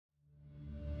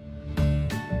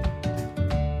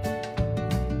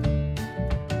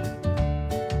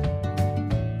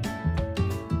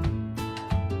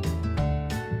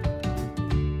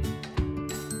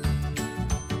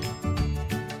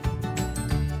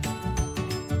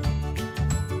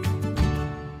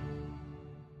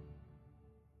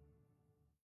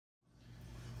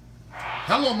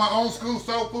Hello, my old school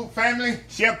soul food family.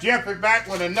 Chef Jeff is back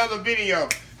with another video.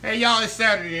 Hey, y'all, it's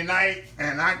Saturday night,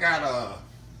 and I got a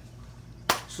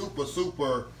super,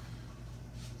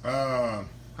 how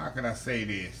can I say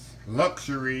this?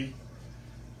 Luxury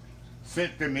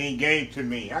sent to me, gave to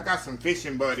me. I got some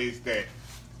fishing buddies that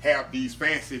have these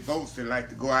fancy boats that like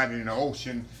to go out in the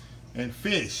ocean and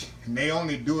fish. And they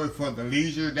only do it for the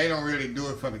leisure. They don't really do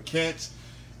it for the catch.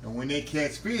 And when they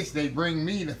catch fish, they bring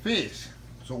me the fish.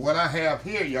 So what I have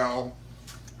here, y'all,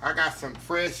 I got some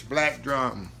fresh black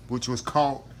drum, which was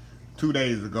caught 2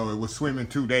 days ago. It was swimming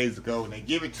 2 days ago, and they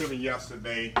gave it to me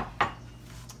yesterday.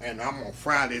 And I'm gonna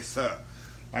fry this up.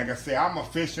 Like I said, I'm a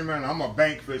fisherman. I'm a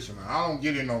bank fisherman. I don't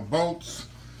get in no boats.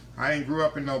 I ain't grew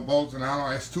up in no boats, and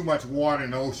it's too much water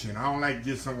in the ocean. I don't like to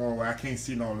get somewhere where I can't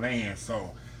see no land.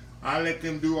 So I let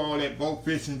them do all that boat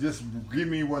fishing. Just give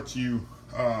me what you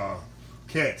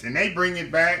catch, and they bring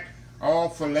it back all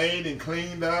filleted and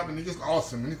cleaned up, and it's just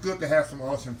awesome. And it's good to have some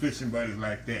awesome fishing buddies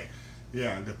like that.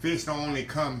 Yeah, the fish don't only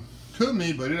come to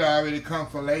me, but it already come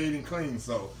filleted and clean.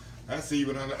 So that's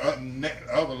even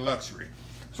other luxury.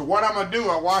 So what I'm gonna do,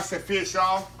 I wash the fish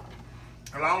off,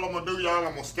 and all I'm gonna do, y'all,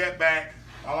 I'm gonna step back.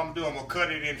 All I'm gonna do, I'm gonna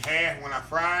cut it in half when I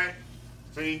fry it.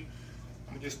 See,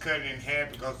 I'm gonna just cut it in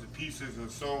half because the pieces are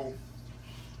so.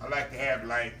 I like to have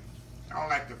I don't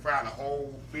like to fry the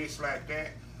whole fish like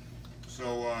that.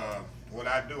 So what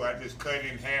I do, I just cut it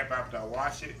in half after I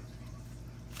wash it.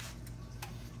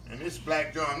 And this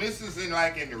black drum, this is in the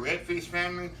redfish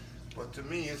family, but to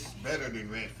me it's better than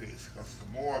redfish because it's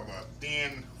more of a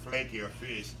thin, flakier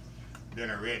fish than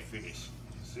a redfish.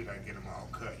 Let's see if I can get them all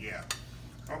cut. Yeah.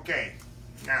 Okay.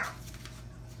 Now,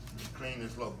 let me clean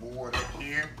this little board up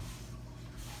here.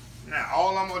 Now,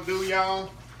 all I'm gonna do, y'all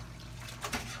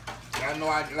know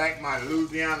I like my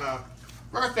Louisiana.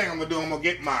 First thing I'm gonna do, I'm gonna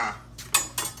get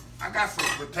I got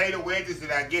some potato wedges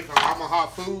that I get from Omaha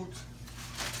Foods.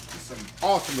 It's some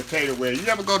awesome potato wedges.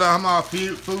 You ever go to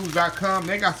OmahaFoods.com?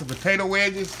 They got some potato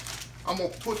wedges. I'm gonna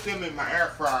put them in my air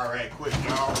fryer right quick,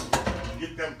 y'all.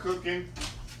 Get them cooking.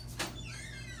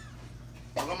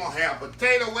 I'm gonna have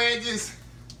potato wedges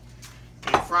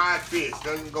and fried fish. It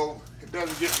doesn't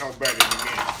get no better than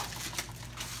that.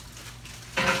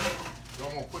 So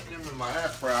I'm gonna put them in my air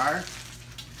fryer.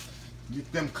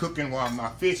 Get them cooking while my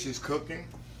fish is cooking.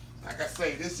 Like I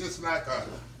say, this is like a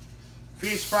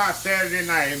fish fry Saturday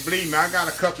night. And believe me, I got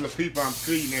a couple of people I'm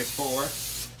feeding this for,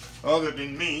 other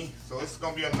than me. So it's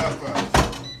gonna be enough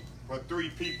for 3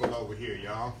 people over here,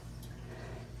 y'all.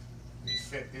 Let me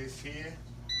set this here.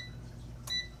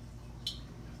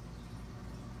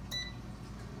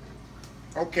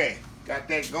 Okay, got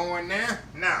that going there.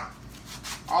 Now,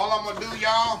 all I'm gonna do,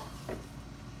 y'all, let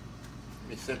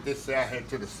me set this out here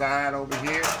to the side over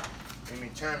here. Let me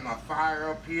turn my fire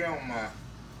up here on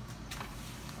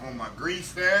my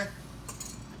grease there.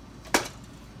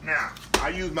 Now, I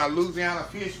use my Louisiana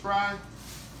fish fry,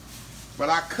 but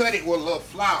I cut it with a little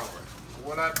flour. So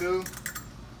what I do,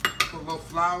 put a little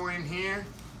flour in here.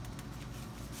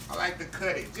 I like to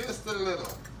cut it just a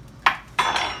little.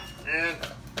 And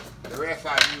the rest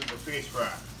I use the fish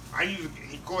fry.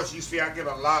 Of course, you see I get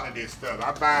a lot of this stuff.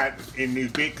 I buy it in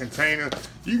these big containers.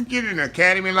 You can get it in an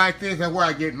academy like this. That's where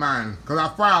I get mine. Because I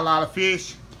fry a lot of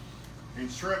fish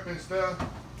and shrimp and stuff.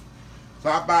 So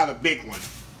I buy the big one.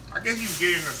 I guess you can get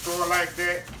it in a store like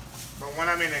that. But when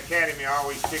I'm in the academy, I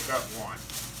always pick up one.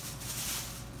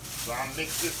 So I'll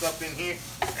mix this up in here.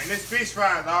 And this fish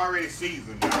fry is already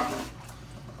seasoned, y'all.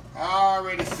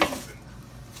 Already seasoned.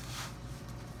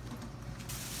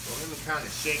 So let me kind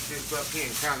of shake this up here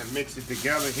and kind of mix it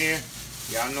together here.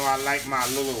 Y'all know I like my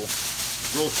little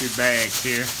grocery bags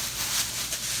here.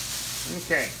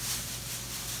 Okay.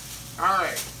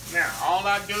 Alright. Now, all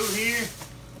I do here,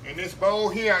 in this bowl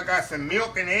here, I got some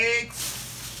milk and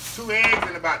eggs. 2 eggs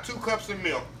and about 2 cups of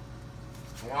milk.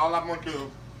 And all I'm going to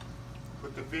do,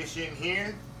 put the fish in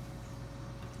here.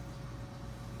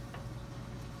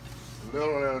 A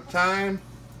little at a time.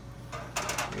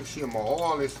 Make sure my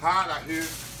oil is hot. I hear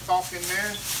talking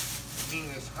there. I mean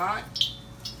it's hot.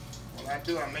 What I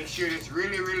do, I make sure it's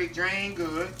really drained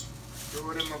good.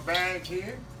 Throw it in my bag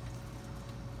here.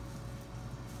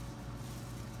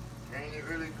 Drain it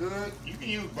really good. You can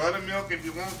use buttermilk if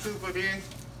you want to for this.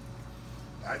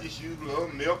 I just use a little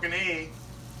milk and egg.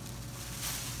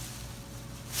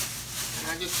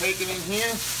 And I just take it in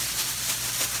here.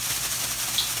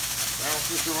 Bounce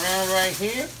this around right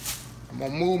here. I'm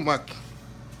gonna move my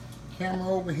camera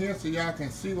over here so y'all can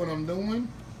see what I'm doing.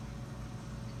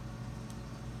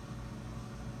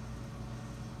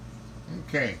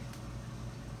 Okay.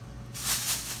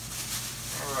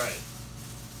 Alright.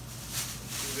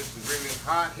 This is really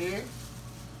hot here.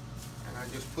 And I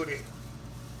just put it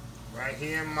right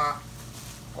here in my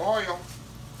oil.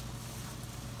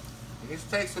 And this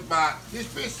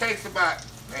fish takes about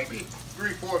maybe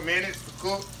 3-4 minutes to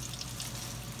cook.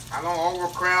 I don't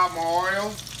overcrowd my oil.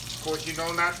 Of course, you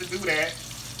know not to do that.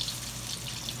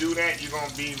 Do that, you're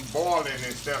gonna be boiling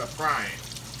instead of frying.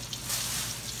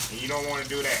 And you don't want to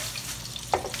do that.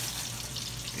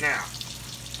 Now,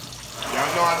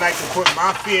 y'all know I like to put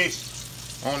my fish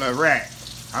on a rack.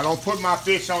 I don't put my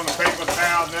fish on a paper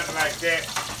towel, nothing like that,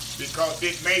 because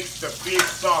it makes the fish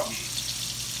soggy.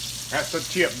 That's a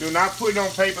tip. Do not put it on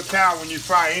paper towel when you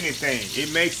fry anything. It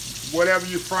makes whatever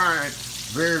you're frying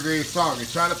very, very soggy.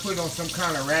 Try to put it on some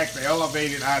kind of rack to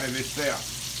elevate it out of itself.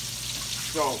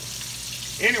 So,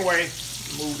 anyway,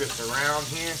 move this around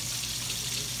here.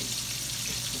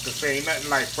 You can say ain't nothing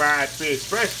like fried fish,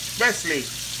 especially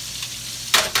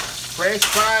fresh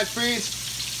fried fish.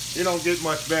 You don't get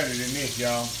much better than this,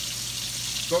 y'all.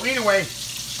 So anyway,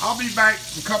 I'll be back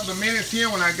in a couple of minutes here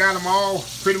when I got them all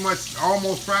pretty much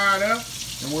almost fried up,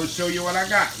 and we'll show you what I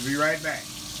got. Be right back.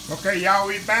 Okay, y'all,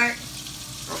 we back.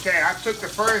 Okay, I took the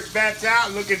first batch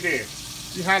out. Look at this.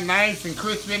 See how nice and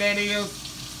crispy that is?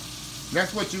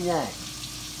 That's what you want.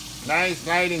 Nice,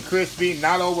 light and crispy,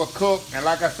 not overcooked. And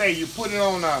like I say, you put it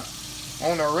on a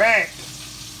rack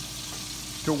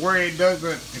to where it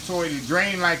doesn't, so it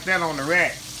drain like that on the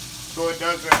rack, so it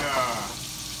doesn't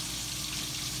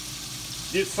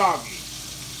get soggy.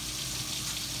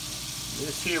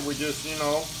 This here we just, you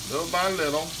know, little by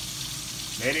little,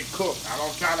 let it cook. I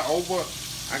don't try to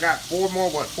I got four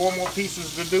more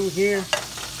pieces to do here.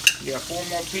 Yeah, 4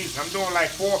 more pieces. I'm doing like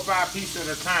 4 or 5 pieces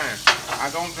at a time.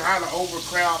 I don't try to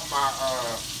overcrowd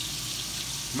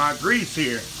my grease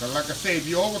here. Because like I say, if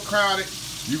you overcrowd it,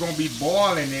 you're going to be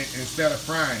boiling it instead of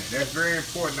frying it. That's very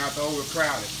important not to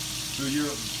overcrowd it. So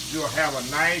you'll have a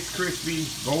nice, crispy,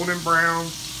 golden brown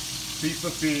piece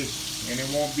of fish, and it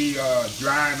won't be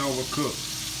dry and overcooked.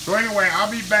 So anyway, I'll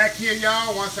be back here,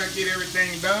 y'all, once I get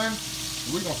everything done.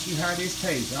 We're going to see how this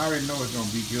tastes. I already know it's going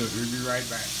to be good. We'll be right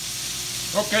back.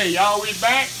 Okay, y'all, we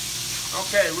back.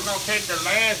 Okay, we're going to take the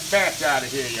last batch out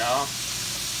of here, y'all.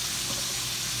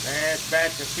 Last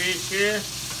batch of fish here.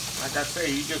 Like I say,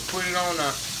 you just put it on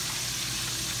a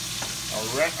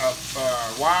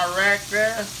wire rack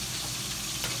there.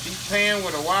 Sheet pan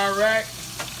with a wire rack.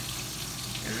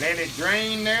 And let it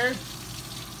drain there.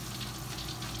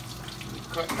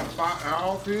 We're cutting the pot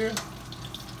off here.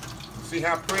 See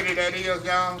how pretty that is,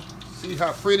 y'all? See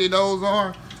how pretty those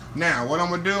are? Now, what I'm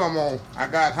gonna do, I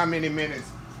got how many minutes?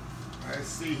 Let's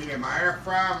see here. My air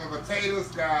fryer, my potatoes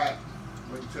got,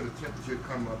 wait until the temperature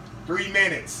come up, 3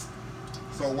 minutes.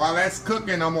 So while that's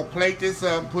cooking, I'm gonna plate this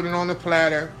up, put it on the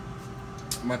platter.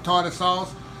 My tartar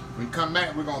sauce. When we come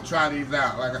back, we're gonna try these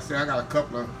out. Like I said, I got a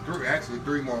couple of, actually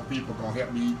 3 more people gonna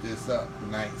help me eat this up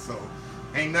tonight. So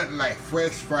ain't nothing like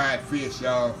fresh fried fish,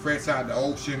 y'all. Fresh out of the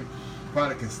ocean.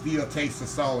 Probably can still taste the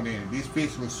salt in it. This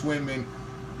fish was swimming.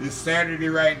 It's Saturday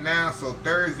right now, so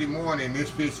Thursday morning this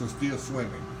fish was still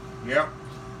swimming. Yep.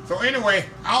 So anyway,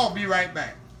 I'll be right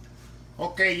back.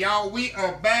 Okay, y'all, we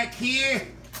are back here.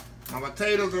 My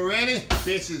potatoes are ready.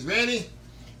 Fish is ready.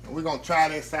 And we're gonna try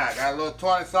this out. Got a little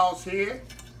tartar sauce here.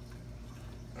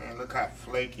 And look how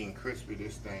flaky and crispy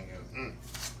this thing is.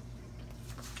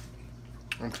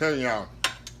 I'm telling y'all.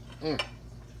 I'm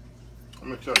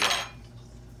gonna tell y'all.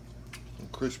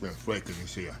 Crispy and flaky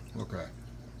this here. Okay.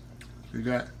 See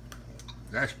that?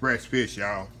 That's fresh fish,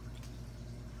 y'all.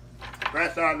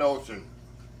 Fresh out of the ocean.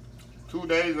 2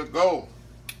 days ago.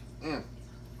 The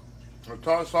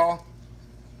tartar sauce.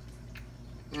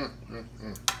 And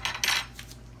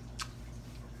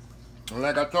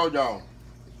like I told y'all,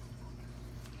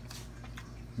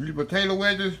 these potato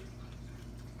wedges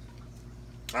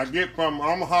I get from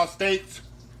Omaha Steaks.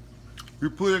 You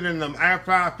put it in the air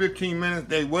fryer 15 minutes.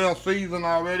 They well seasoned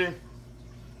already.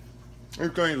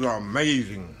 These things are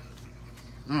amazing.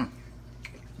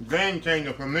 Game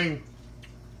changer for me.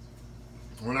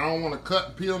 When I don't want to cut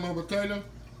and peel no potato,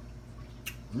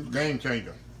 it's game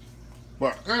changer.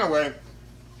 But anyway,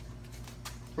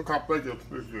 look how flaky this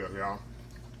fish is, y'all.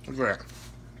 Look at that.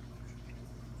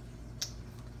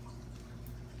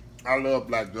 I love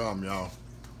black gum, y'all.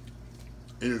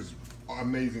 It is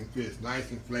amazing fish,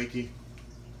 nice and flaky.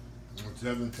 It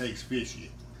doesn't taste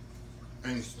fishy.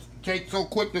 And it takes so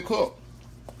quick to cook.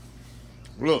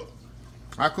 Look,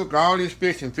 I cooked all this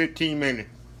fish in 15 minutes.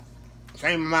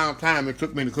 Same amount of time it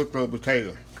took me to cook those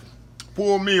potatoes.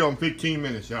 Full meal in 15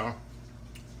 minutes, y'all.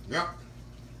 Yep.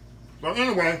 So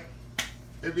anyway,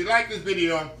 if you like this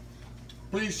video,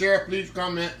 please share, please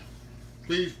comment,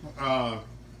 please follow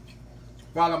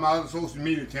my other social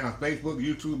media channels, Facebook,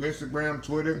 YouTube, Instagram,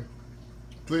 Twitter,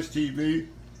 Twitch TV,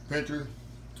 Pinterest,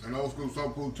 and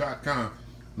oldschoolsoulfood.com.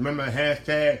 Remember the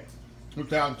hashtag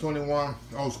 2021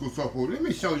 Old School Soul Food. Let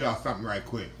me show y'all something right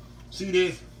quick. See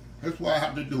this? That's what I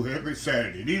have to do every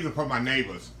Saturday. These are for my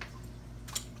neighbors.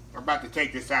 I'm about to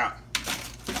take this out.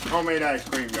 Homemade ice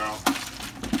cream, y'all.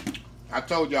 I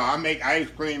told y'all I make ice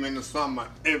cream in the summer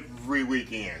every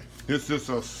weekend. This is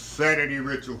a Saturday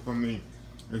ritual for me.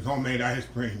 It's homemade ice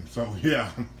cream. So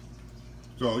yeah.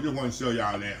 So I just want to show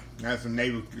y'all that. That's some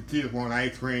neighbors. The kids want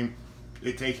ice cream.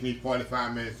 It takes me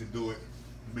 45 minutes to do it,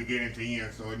 beginning to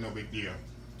end, so it's no big deal.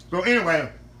 So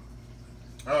anyway,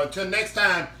 till next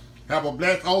time, have a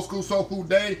blessed Old School Soul Food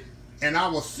day, and I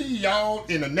will see y'all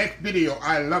in the next video.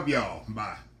 I love y'all.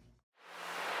 Bye.